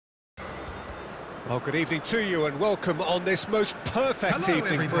Well, good evening to you and welcome on this most perfect Hello,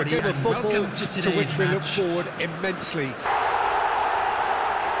 evening for a game of football to which we look forward immensely.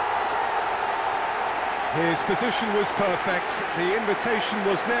 His position was perfect, the invitation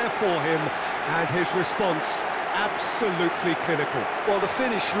was there for him, and his response absolutely clinical. Well, the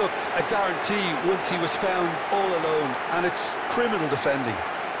finish looked a guarantee once he was found all alone, and it's criminal defending.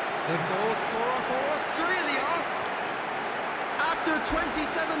 The goal scorer for Australia after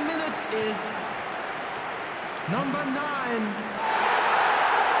 27 minutes is number 9.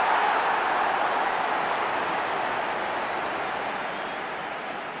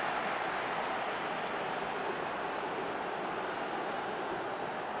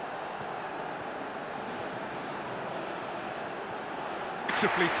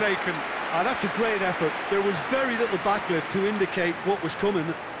 Beautifully taken. That's a great effort. There was very little backlift to indicate what was coming.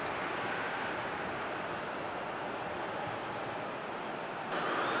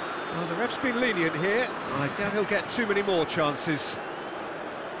 Well, the ref's been lenient here. I doubt he'll get too many more chances.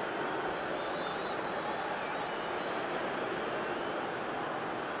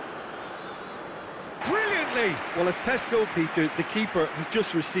 Brilliantly! Well, as Tesco, Peter, the keeper has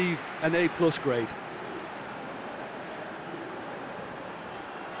just received an A+ grade.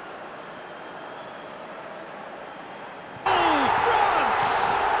 Oh, France!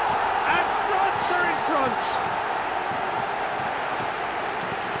 And France are in front!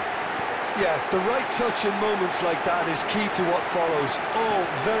 Yeah, the right touch in moments like that is key to what follows. Oh,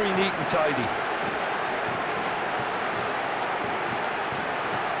 very neat and tidy.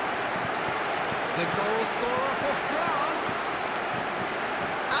 The goal scorer for France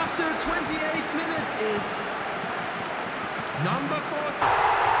after 28 minutes is number 4.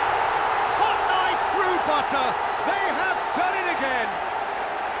 Hot knife through butter! They have done it again!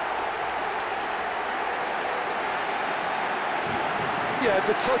 Yeah,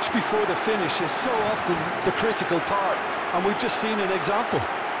 the touch before the finish is so often the critical part, and we've just seen an example.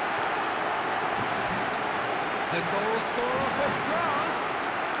 The goal scorer for France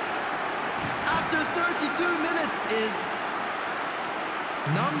after 32 minutes is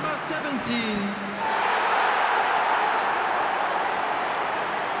number 17.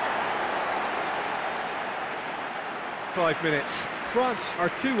 5 minutes. France are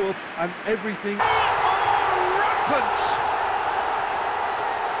 2 up, and everything... Oh, rampant!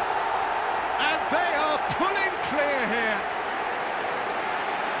 And they are pulling clear here.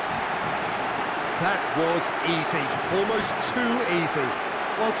 That was easy, almost too easy.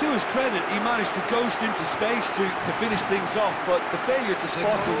 Well, to his credit, he managed to ghost into space to finish things off, but the failure to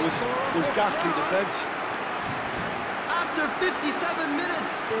spot it was ghastly defence. After 57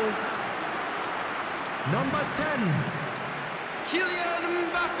 minutes is number 10, Kylian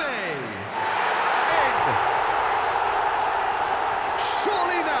Mbappe.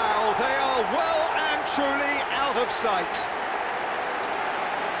 Surely now they are well and truly out of sight.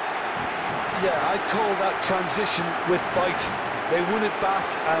 Yeah, I'd call that transition with bite. They won it back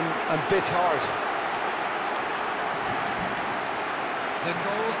and bit hard. The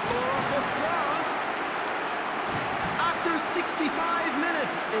goal scorer for France after 65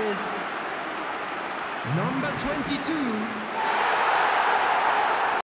 minutes is number 22,